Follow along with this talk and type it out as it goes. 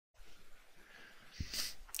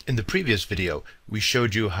In the previous video, we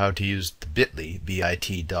showed you how to use the bit.ly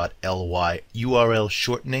URL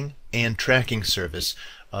shortening and tracking service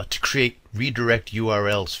to create redirect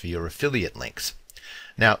URLs for your affiliate links.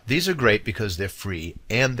 Now, these are great because they're free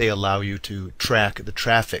and they allow you to track the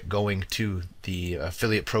traffic going to the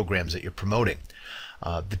affiliate programs that you're promoting.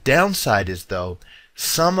 The downside is, though,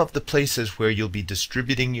 some of the places where you'll be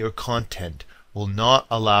distributing your content will not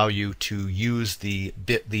allow you to use the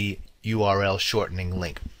bit.ly URL shortening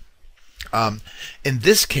link. In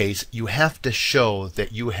this case, you have to show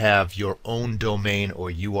that you have your own domain or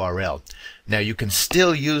URL. Now, you can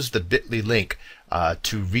still use the bit.ly link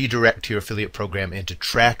to redirect to your affiliate program and to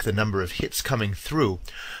track the number of hits coming through.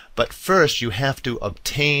 But first, you have to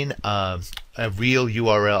obtain a real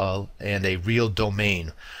URL and a real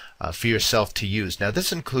domain for yourself to use. Now,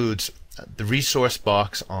 this includes the resource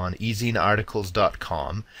box on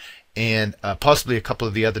ezinearticles.com and possibly a couple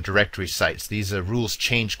of the other directory sites. These rules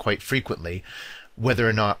change quite frequently, whether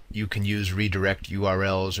or not you can use redirect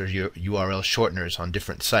URLs or your URL shorteners on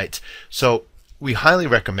different sites. So we highly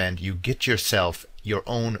recommend you get yourself your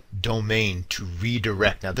own domain to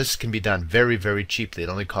redirect. Now, this can be done very, very cheaply. It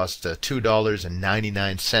only costs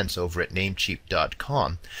 $2.99 over at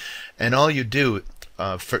namecheap.com. And all you do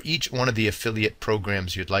for each one of the affiliate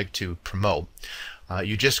programs you'd like to promote,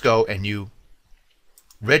 you just go and you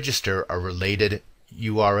register a related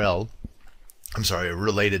URL, a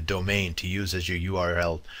related domain to use as your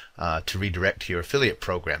URL to redirect to your affiliate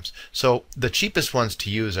programs. So the cheapest ones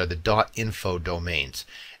to use are the .info domains.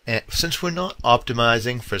 And since we're not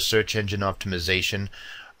optimizing for search engine optimization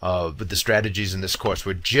with the strategies in this course,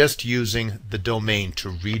 we're just using the domain to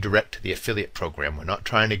redirect to the affiliate program. We're not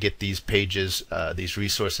trying to get these pages, these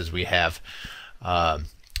resources we have,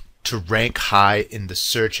 to rank high in the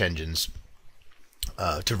search engines,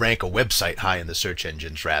 to rank a website high in the search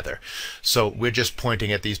engines rather. So we're just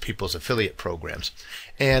pointing at these people's affiliate programs.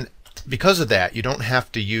 And because of that, you don't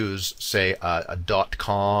have to use, say, a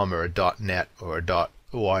 .com or a .net or a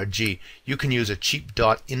 .org. You can use a cheap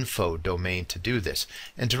 .info domain to do this.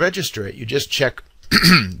 And to register it, you just check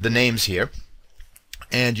the names here,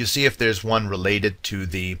 and you see if there's one related to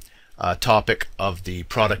the topic of the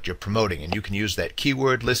product you're promoting. And you can use that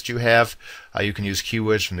keyword list you have. You can use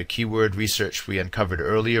keywords from the keyword research we uncovered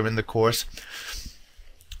earlier in the course.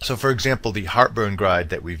 So, for example, the heartburn guide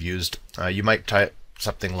that we've used, you might type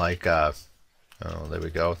something like, oh, there we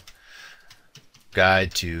go,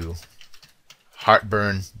 guide to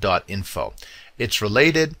heartburn.info. It's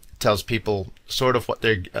related, tells people sort of what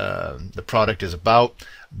the product is about,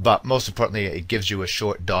 but most importantly, it gives you a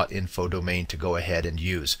short .info domain to go ahead and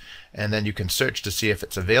use. And then you can search to see if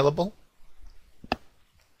it's available.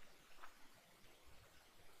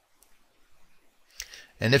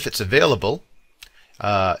 And if it's available,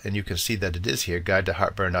 and you can see that it is here, guide to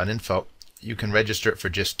heartburn.info, you can register it for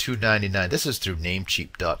just $2.99. This is through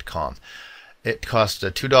namecheap.com. It costs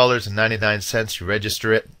 $2.99. You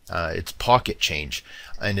register it. It's pocket change,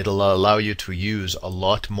 and it'll allow you to use a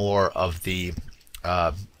lot more of the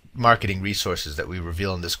marketing resources that we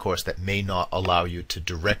reveal in this course that may not allow you to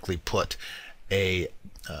directly put a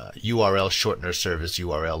URL shortener service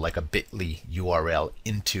URL like a bit.ly URL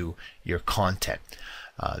into your content.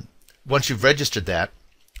 Once you've registered that,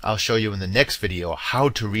 I'll show you in the next video how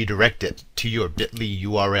to redirect it to your bit.ly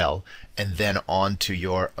URL and then on to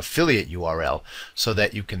your affiliate URL so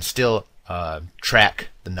that you can still track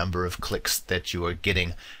the number of clicks that you are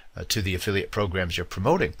getting to the affiliate programs you're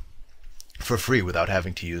promoting for free without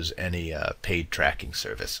having to use any paid tracking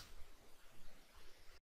service.